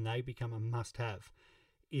status and they become a must-have.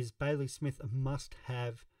 Is Bailey Smith a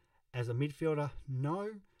must-have as a midfielder? No,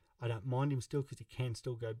 I don't mind him still because he can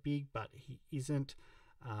still go big, but he isn't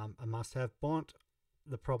a must-have. Bont,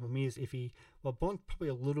 the problem is Bont probably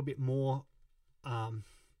a little bit more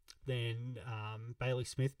than Bailey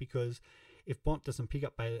Smith, because if Bont doesn't pick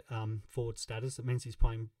up forward status, it means he's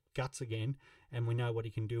playing guts again, and we know what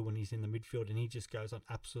he can do when he's in the midfield, and he just goes on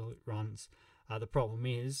absolute runs. The problem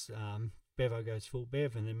is Bevo goes full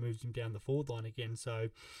Bev and then moves him down the forward line again. So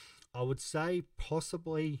I would say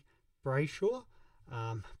possibly Brayshaw,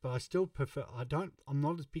 but I still prefer. I'm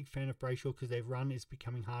not as big fan of Brayshaw because their run is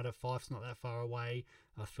becoming harder. Fife's not that far away.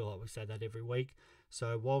 I feel like we say that every week.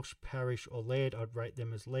 So Walsh, Parrish, or Laird, I'd rate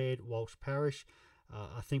them as Laird, Walsh, Parrish.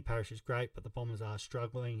 I think Parrish is great, but the Bombers are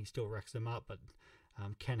struggling. He still racks them up, but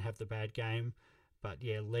can have the bad game. But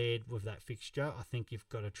Laird with that fixture, I think you've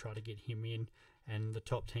got to try to get him in, and the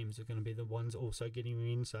top teams are going to be the ones also getting him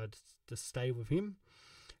in, so to stay with him.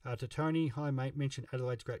 To Tony, hi mate, mentioned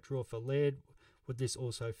Adelaide's great draw for Laird. Would this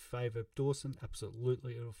also favour Dawson?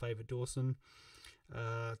 Absolutely, it'll favour Dawson.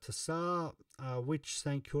 To Saar, which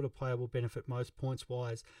St Kilda player will benefit most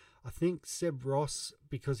points-wise? I think Seb Ross,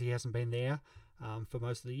 because he hasn't been there for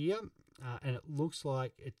most of the year, and it looks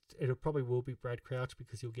like it probably will be Brad Crouch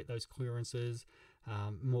because he'll get those clearances,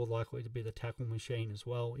 more likely to be the tackle machine as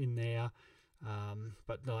well in there.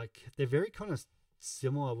 But they're very kind of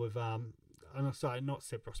similar with, not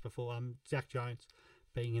Seb Ross before, Zach Jones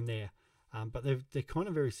being in there. But they're kind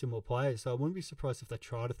of very similar players, so I wouldn't be surprised if they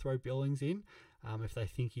try to throw Billings in, if they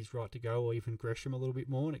think he's right to go, or even Gresham a little bit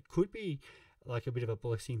more. And it could be like a bit of a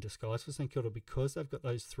blessing in disguise for St Kilda because they've got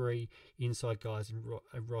those 3 inside guys in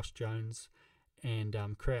Ross, Jones, and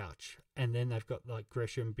Crouch. And then they've got like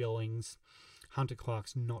Gresham, Billings, Hunter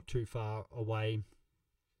Clark's not too far away.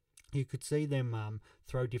 You could see them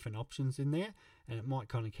throw different options in there, and it might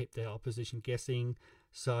kind of keep the opposition guessing.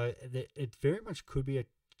 So it very much could be a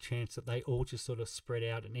chance that they all just sort of spread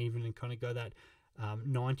out and even and kind of go that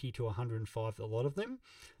 90 to 105, a lot of them.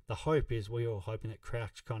 The hope is we're all hoping that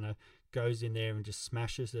Crouch kind of goes in there and just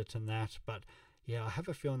smashes it and that. But I have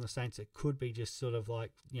a feeling the Saints, it could be just sort of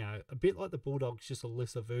like, a bit like the Bulldogs, just a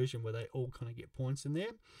lesser version where they all kind of get points in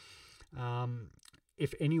there.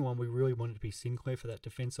 If anyone, we really wanted to be Sinclair for that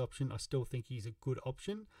defence option. I still think he's a good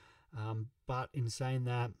option. But in saying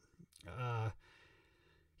that,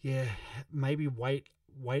 yeah, maybe wait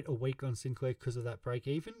a week on Sinclair because of that break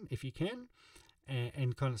even if you can,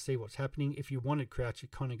 and kind of see what's happening. If you wanted Crouch, you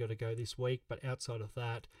kind of got to go this week. But outside of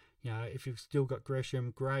that, if you've still got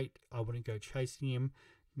Gresham, great. I wouldn't go chasing him.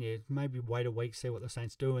 Yeah, maybe wait a week, see what the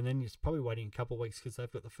Saints do, and then you're probably waiting a couple of weeks because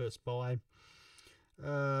they've got the first bye.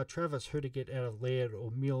 Travis, who to get out of Laird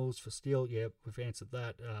or Mills for Steele? Yeah, we've answered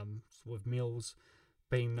that. With Mills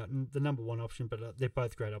being the number one option, but they're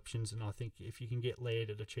both great options, and I think if you can get Laird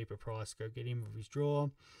at a cheaper price, go get him with his draw.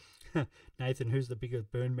 Nathan, who's the bigger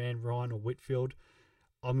burn man, Ryan or Whitfield?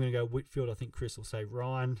 I'm going to go Whitfield. I think Chris will say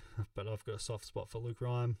Ryan, but I've got a soft spot for Luke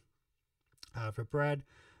Ryan. For Brad,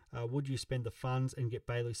 would you spend the funds and get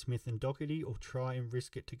Bailey Smith and Doherty, or try and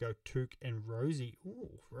risk it to go Touk and Rosie?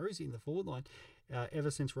 Ooh, Rosie in the forward line.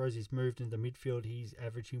 Ever since Rosie's moved into the midfield, he's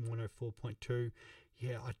averaging 104.2.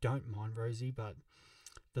 Yeah, I don't mind Rosie, but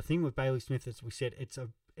the thing with Bailey Smith, as we said, it's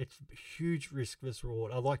huge risk versus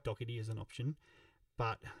reward. I like Doherty as an option,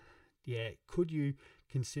 but yeah, could you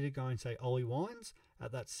consider going, say, Ollie Wines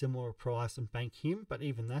at that similar price and bank him? But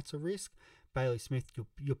even that's a risk. Bailey Smith,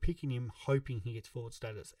 you're picking him hoping he gets forward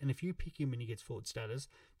status. And if you pick him and he gets forward status,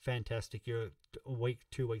 fantastic. You're a week,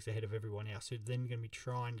 2 weeks ahead of everyone else. So then you're going to be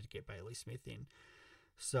trying to get Bailey Smith in.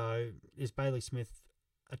 So is Bailey Smith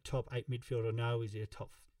a top 8 midfielder? No. Is he a top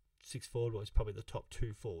 6 forward? Well, he's probably the top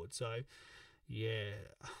 2 forward. So, yeah,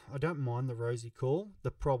 I don't mind the Rosie call.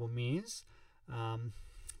 The problem is,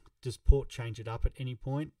 does Port change it up at any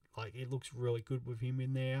point? Like, it looks really good with him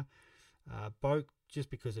in there. Boak, just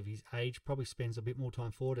because of his age, probably spends a bit more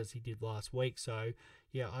time forward as he did last week. So,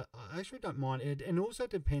 yeah, I actually don't mind it. And also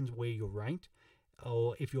depends where you're ranked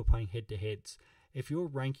or if you're playing head-to-heads. If you're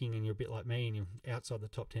ranking and you're a bit like me and you're outside the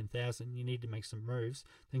top 10,000, you need to make some moves,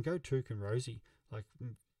 then go Touk and Rosie. Like,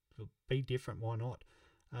 be different. Why not?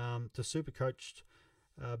 To super coached,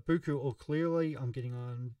 Buku or Cleary. I'm getting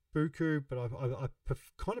on Buku, but I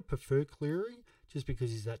kind of prefer Cleary just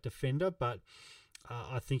because he's that defender. But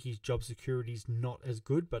I think his job security is not as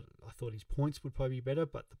good, but I thought his points would probably be better.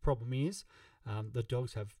 But the problem is, the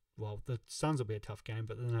Dogs have, the Suns will be a tough game,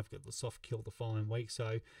 but then they've got the soft kill the following week.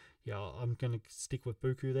 So, yeah, I'm going to stick with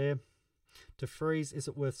Buku there. To freeze, is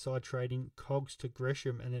it worth side trading Cogs to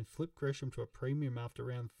Gresham and then flip Gresham to a premium after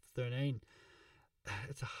round 13?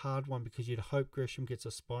 It's a hard one because you'd hope Gresham gets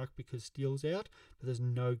a spike because Steele's out, but there's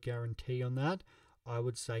no guarantee on that. I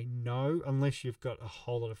would say no, unless you've got a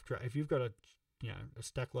whole lot of if you've got a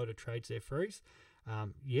stack load of trades there, freeze.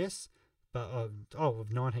 Yes, but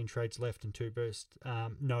with 19 trades left and 2 bursts,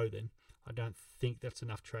 no. Then I don't think that's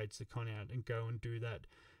enough trades to con out and go and do that.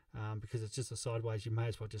 Because it's just a sideways, you may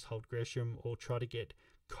as well just hold Gresham or try to get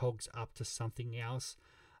Cogs up to something else.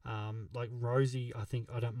 Like Rosie,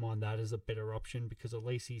 I don't mind that as a better option because at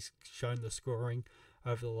least he's shown the scoring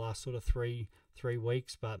over the last sort of three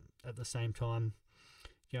weeks. But at the same time,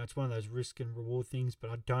 it's one of those risk and reward things. But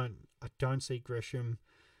I don't see Gresham.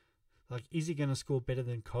 Like, is he going to score better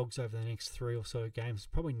than Cogs over the next 3 or so games?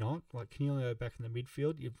 Probably not. Like, Coniglio back in the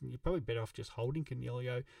midfield, you're probably better off just holding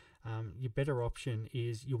Coniglio. Your better option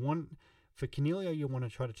is for Coniglio, you want to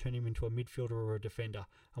try to turn him into a midfielder or a defender.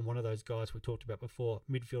 And one of those guys we talked about before,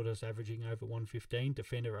 midfielders averaging over 115,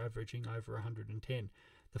 defender averaging over 110.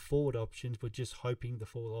 The forward options, we're just hoping the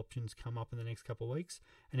forward options come up in the next couple of weeks.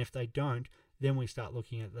 And if they don't, then we start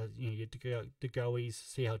looking at your De Goeys,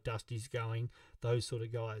 see how Dusty's going, those sort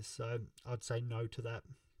of guys. So I'd say no to that.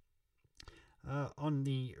 On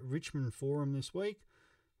the Richmond forum this week,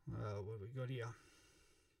 what have we got here?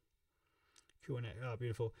 Q&A. Oh,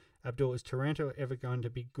 beautiful. Abdul, is Taranto ever going to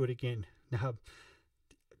be good again? Now,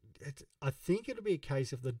 I think it'll be a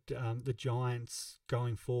case of the Giants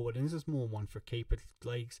going forward, and this is more one for keeper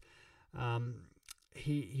leagues.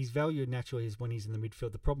 His value naturally is when he's in the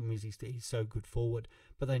midfield. The problem is he's so good forward,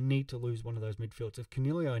 but they need to lose one of those midfields. If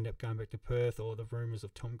Coniglio end up going back to Perth, or the rumours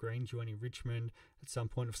of Tom Green joining Richmond at some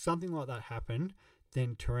point, if something like that happened,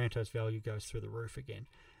 then Taranto's value goes through the roof again.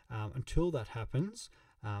 Until that happens,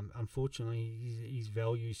 unfortunately, his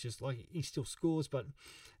value is just like, he still scores, but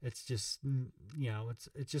it's just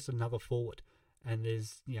it's just another forward, and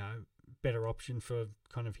there's better option for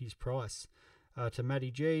kind of his price. To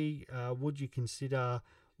Matty G, would you consider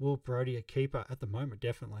Will Brodie a keeper at the moment?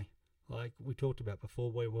 Definitely. Like we talked about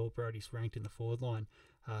before, where Will Brodie's ranked in the forward line.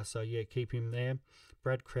 So yeah, keep him there.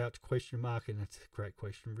 Brad Crouch, ? And that's a great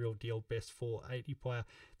question. Real deal, best 480 player.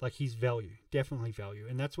 Like, his value, definitely value.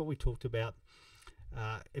 And that's what we talked about.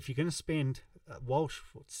 If you're going to spend Walsh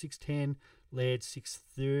 610, Laird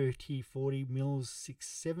 630, 40, Mills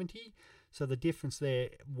 670. So the difference there,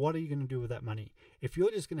 what are you going to do with that money? If you're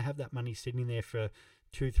just going to have that money sitting there for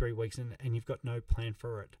 2-3 weeks and you've got no plan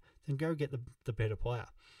for it, then go get the better player.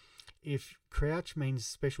 If Crouch means,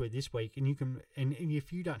 especially this week, and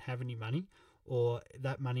if you don't have any money, or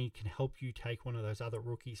that money can help you take one of those other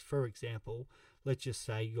rookies, for example, let's just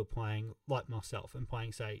say you're playing like myself and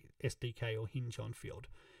playing, say, SDK or Hinge on field,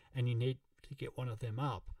 and you need to get one of them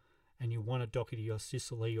up, and you want a Doherty or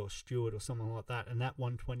Sicily or Stewart or someone like that, and that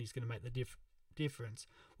 120 is going to make the difference.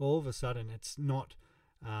 Well, all of a sudden, it's not,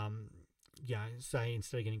 say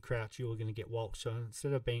instead of getting Crouch, you're going to get Walsh. So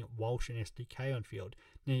instead of being Walsh and SDK on field,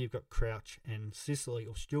 now you've got Crouch and Sicily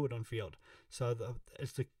or Stewart on field. So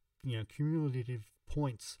it's the cumulative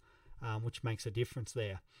points, which makes a difference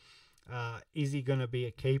there. Is he going to be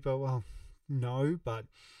a keeper? Well, no, but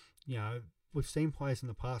we've seen players in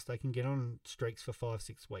the past, they can get on streaks for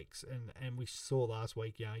 5-6 weeks, and we saw last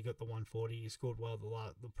week, he got the 140, he scored well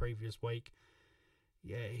the previous week.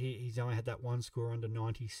 Yeah, he's only had that one score under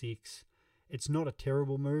 96. It's not a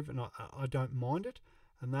terrible move, and I don't mind it.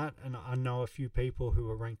 And I know a few people who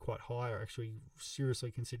are ranked quite high are actually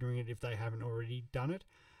seriously considering it if they haven't already done it.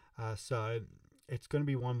 So it's going to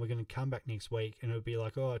be one we're going to come back next week, and it'll be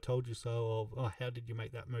like, oh, I told you so, or oh, how did you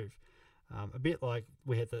make that move? A bit like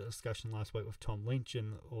we had the discussion last week with Tom Lynch,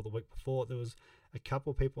 or the week before, there was a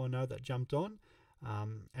couple of people I know that jumped on,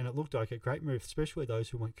 and it looked like a great move, especially those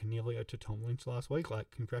who went Coniglio to Tom Lynch last week.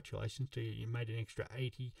 Like, congratulations to you. You made an extra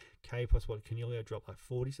 80k plus what Coniglio dropped, like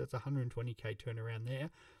 40, so that's 120k turnaround there.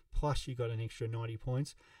 Plus you got an extra 90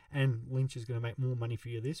 points, and Lynch is going to make more money for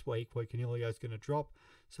you this week where Coniglio is going to drop.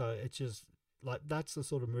 So it's just like, that's the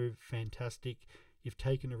sort of move. Fantastic. You've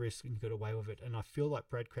taken a risk and you got away with it. And I feel like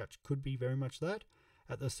Brad Crouch could be very much that.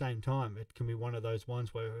 At the same time, it can be one of those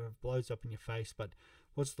ones where it blows up in your face. But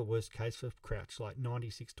what's the worst case for Crouch? Like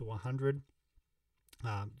 96 to 100.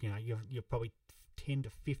 You're probably 10 to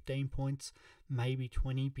 15 points, maybe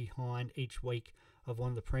 20 behind each week of one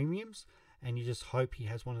of the premiums. And you just hope he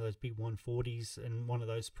has one of those big 140s, and one of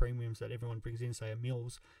those premiums that everyone brings in, say a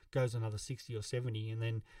Mills, goes another 60 or 70, and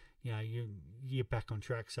then you're back on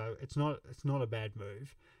track. So it's not a bad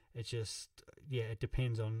move. It's just, it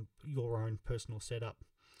depends on your own personal setup.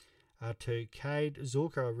 To Cade,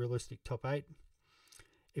 Zorko a realistic top 8.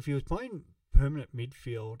 If he was playing permanent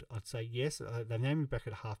midfield, I'd say yes. They named him back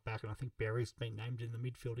at half back, and I think Berry's been named in the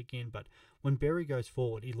midfield again. But when Berry goes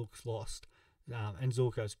forward, he looks lost, and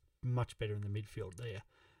Zorko's much better in the midfield there.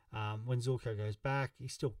 When Zorko goes back,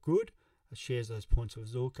 he's still good, shares those points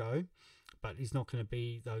with Zorko, but he's not going to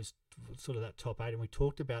be those sort of that top 8. And we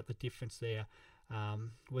talked about the difference there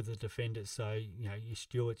with the defenders. So, your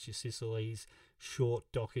Stewarts, your Sicilies, Short,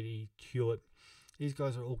 Doherty, Hewitt, these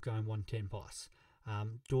guys are all going 110 plus.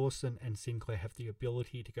 Dawson and Sinclair have the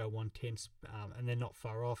ability to go 110, and they're not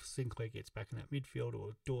far off. Sinclair gets back in that midfield,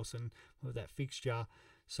 or Dawson with that fixture.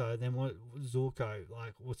 So then what Zorko,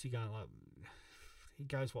 like, what's he going like? He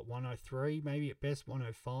goes, 103 maybe at best,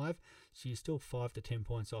 105. So you're still 5 to 10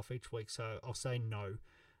 points off each week. So I'll say no.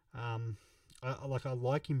 I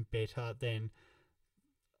like him better than,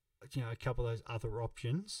 a couple of those other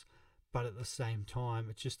options. But at the same time,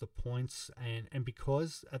 it's just the points. And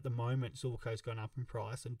because at the moment Zorko's gone up in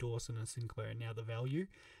price and Dawson and Sinclair are now the value,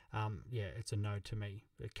 it's a no to me.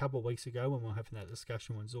 A couple of weeks ago when we were having that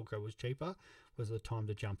discussion when Zorko was cheaper, was the time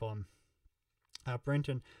to jump on.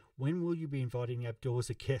 Brenton, when will you be inviting Abdul as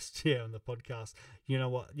a guest here on the podcast? You know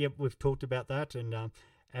what? Yep, we've talked about that. And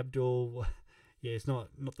Abdul, is not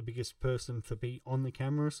the biggest person to be on the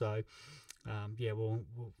camera. So,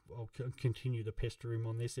 I'll continue to pester him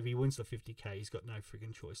on this. If he wins the 50k, he's got no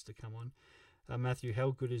friggin' choice to come on. Matthew, how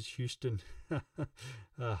good is Houston?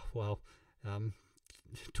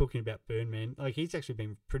 Talking about Burn, man. Like, he's actually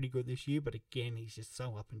been pretty good this year, but again, he's just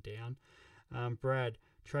so up and down. Brad,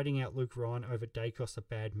 trading out Luke Ryan over Dacos a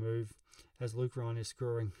bad move, as Luke Ryan is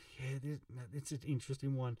scoring. Yeah, it's an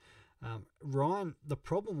interesting one. Ryan, the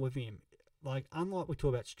problem with him, like, unlike we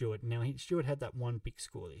talk about Stewart, now Stewart had that one big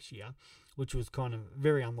score this year, which was kind of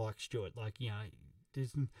very unlike Stewart. Like,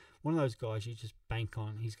 there's one of those guys you just bank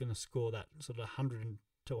on. He's going to score that sort of 100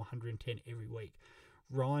 to 110 every week.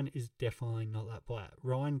 Ryan is definitely not that player.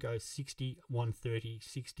 Ryan goes 60, 130,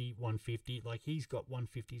 60, 150. Like, he's got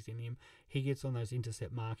 150s in him. He gets on those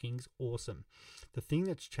intercept markings. Awesome. The thing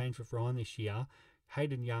that's changed with Ryan this year,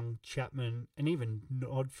 Hayden Young, Chapman, and even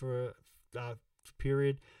Nod for a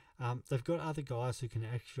period, they've got other guys who can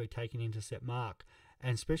actually take an intercept mark.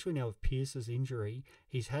 And especially now with Pierce's injury,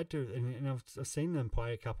 he's had to, and I've seen them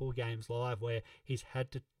play a couple of games live where he's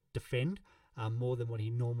had to defend more than what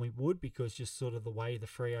he normally would, because just sort of the way the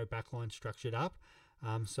Freo backline structured up.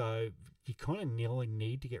 So you kind of nearly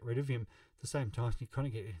need to get rid of him. At the same time, you kind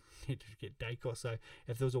of need to get Dacos. So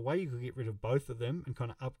if there was a way you could get rid of both of them and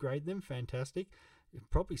kind of upgrade them, fantastic.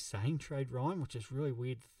 probably saying trade Ryan, which is really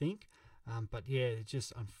weird to think. But yeah,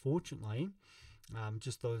 just unfortunately,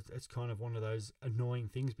 it's kind of one of those annoying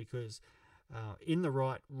things because in the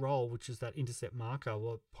right role, which is that intercept marker,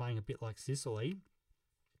 or playing a bit like Sicily,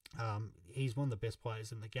 he's one of the best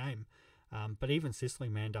players in the game. But even Sicily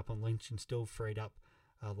manned up on Lynch and still freed up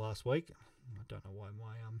last week. I don't know why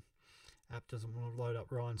my app doesn't want to load up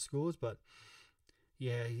Ryan's scores, but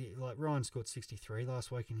yeah, like Ryan scored 63 last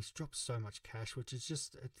week and he's dropped so much cash, which is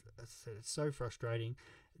just, it's so frustrating.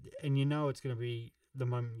 And you know it's going to be, the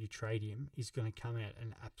moment you trade him, he's going to come out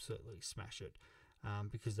and absolutely smash it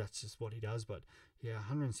because that's just what he does. But yeah,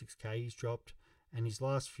 106k he's dropped. And his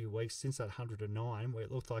last few weeks, since that 109, where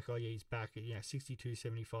it looked like, oh yeah, he's back at 62,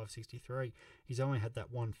 75, 63, he's only had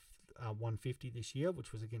that 150 this year,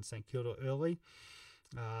 which was against St Kilda early.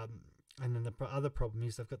 And then the other problem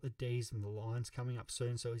is they've got the D's and the Lions coming up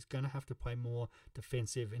soon, so he's going to have to play more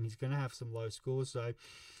defensive, and he's going to have some low scores. So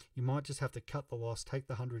you might just have to cut the loss, take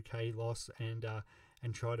the 100k loss, and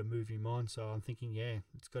try to move him on. So I'm thinking, yeah,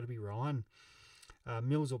 it's got to be Ryan.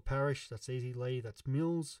 Mills or Parrish, that's easy, Lee. That's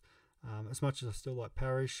Mills. As much as I still like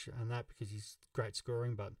Parrish and that because he's great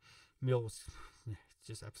scoring, but Mills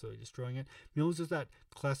just absolutely destroying it. Mills is that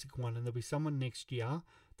classic one, and there'll be someone next year.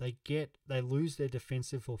 They lose their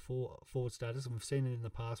defensive or forward status, and we've seen it in the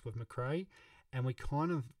past with McRae, and we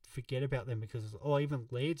kind of forget about them because, even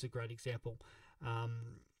Laird's a great example,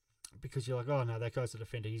 because you're like, oh no, that guy's a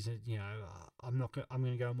defender. He's I'm going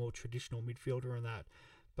to go a more traditional midfielder and that,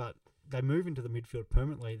 but they move into the midfield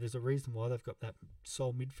permanently. There's a reason why they've got that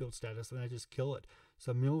sole midfield status, and they just kill it.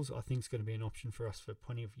 So Mills, I think, is going to be an option for us for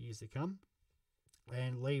plenty of years to come.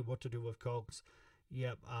 And Lee, what to do with Cogs?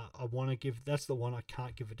 Yeah, I want to give. That's the one I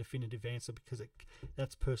can't give a definitive answer because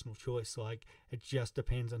that's personal choice. Like it just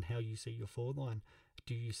depends on how you see your forward line.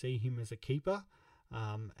 Do you see him as a keeper?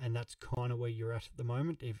 And that's kind of where you're at the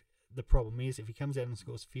moment. If the problem is if he comes out and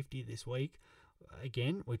scores 50 this week,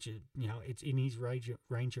 again, which is it's in his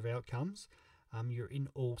range of outcomes, you're in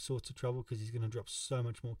all sorts of trouble because he's going to drop so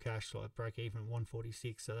much more cash. Like break even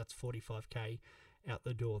 146, so that's 45k out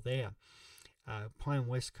the door there. Playing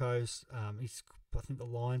West Coast, I think the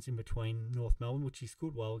Lions in between North Melbourne, which he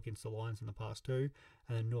scored well against the Lions in the past too,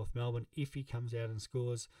 and then North Melbourne, if he comes out and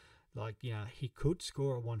scores, he could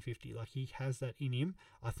score a 150. Like he has that in him.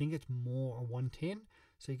 I think it's more a 110.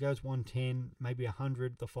 So he goes 110, maybe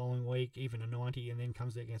 100 the following week, even a 90, and then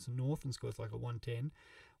comes against the North and scores like a 110.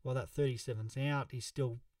 While that 37's out, he's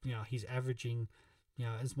still, he's averaging,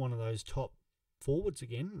 as one of those top forwards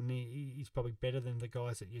again, and he's probably better than the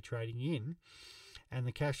guys that you're trading in. And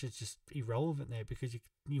the cash is just irrelevant there because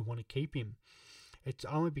you want to keep him. It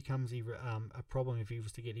only becomes a problem if he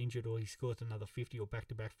was to get injured or he scores another 50 or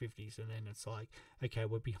back-to-back 50s, and then it's like, okay,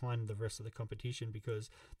 we're behind the rest of the competition because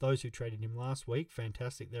those who traded him last week,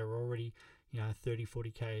 fantastic, they're already 30,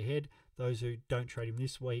 40k ahead. Those who don't trade him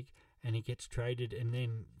this week and he gets traded and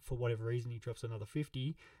then for whatever reason he drops another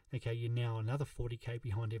 50, okay, you're now another 40k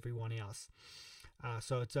behind everyone else.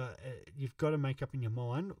 So it's you've got to make up in your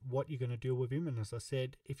mind what you're going to do with him. And as I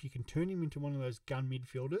said, if you can turn him into one of those gun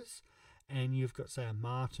midfielders and you've got, say, a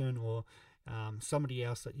Martin or somebody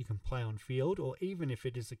else that you can play on field, or even if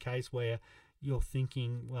it is a case where you're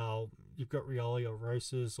thinking, well, you've got Rioli or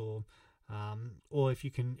Rosas, or if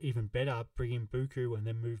you can even better, bring in Buku and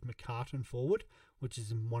then move McCartan forward, which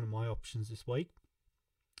is one of my options this week,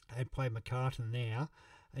 and play McCartan there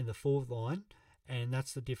in the forward line. And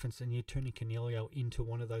that's the difference, and you're turning Coniglio into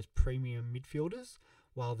one of those premium midfielders.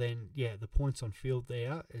 Well, then, yeah, the points on field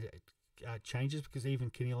there changes because even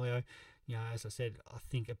Coniglio, as I said, I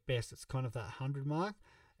think at best it's kind of that 100 mark.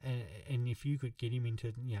 And if you could get him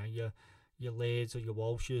into, your Lairds or your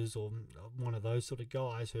Walshes or one of those sort of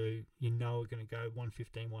guys who are going to go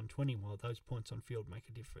 115, 120, well, those points on field make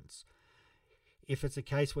a difference. If it's a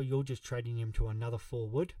case where you're just trading him to another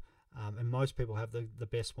forward, and most people have the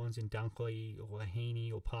best ones in Dunkley or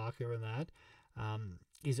Heaney or Parker and that,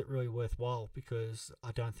 is it really worthwhile? Because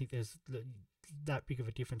I don't think there's that big of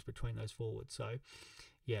a difference between those forwards. So,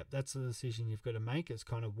 yeah, that's the decision you've got to make. It's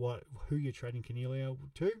kind of who you're trading Coniglio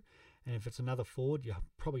to, and if it's another forward, you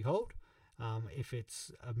probably hold. If it's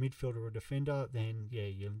a midfielder or a defender, then yeah,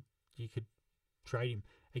 you could trade him.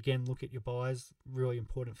 Again, look at your buys. Really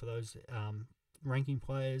important for those ranking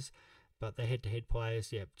players. But the head-to-head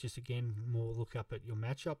players, yeah, just again, more look up at your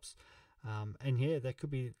matchups. And yeah, that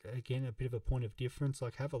could be, again, a bit of a point of difference.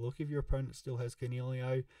 Like, have a look if your opponent still has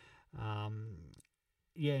Coniglio.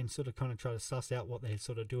 And sort of kind of try to suss out what they're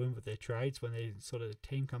sort of doing with their trades when their sort of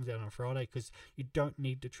team comes out on Friday, because you don't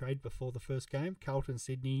need to trade before the first game. Carlton,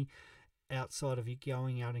 Sydney, outside of you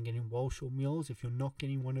going out and getting Walsh or Mills, if you're not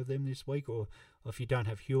getting one of them this week, or if you don't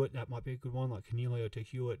have Hewitt, that might be a good one, like Cornelio to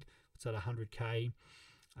Hewitt. It's at 100k.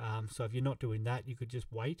 So if you're not doing that, you could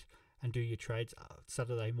just wait and do your trades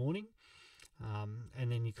Saturday morning.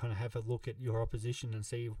 And then you kind of have a look at your opposition and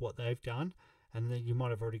see what they've done. And then you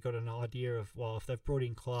might have already got an idea of, well, if they've brought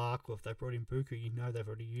in Clark or if they've brought in Buku, you know they've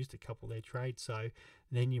already used a couple of their trades. So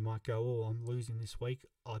then you might go, oh, I'm losing this week.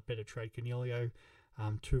 I'd better trade Cornelio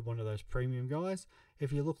to one of those premium guys.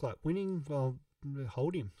 If you look like winning, well,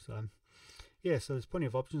 hold him. So, yeah, so there's plenty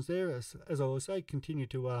of options there. As I always say, continue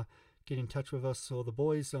to get in touch with us or the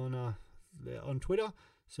boys on Twitter,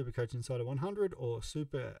 Supercoach Insider 100 or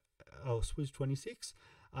Swizz26.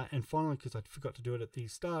 And finally, because I forgot to do it at the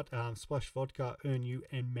start, Splash Vodka, Earn You,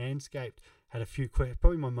 and Manscaped had a few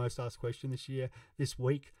probably my most asked question this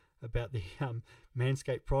week about the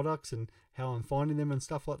Manscaped products and how I'm finding them and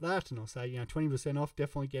stuff like that. And I'll say, 20% off,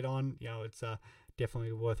 definitely get on. It's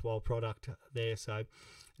definitely a worthwhile product there. So,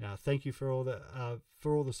 thank you for all the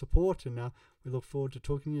support, and we look forward to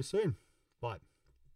talking to you soon. Bye.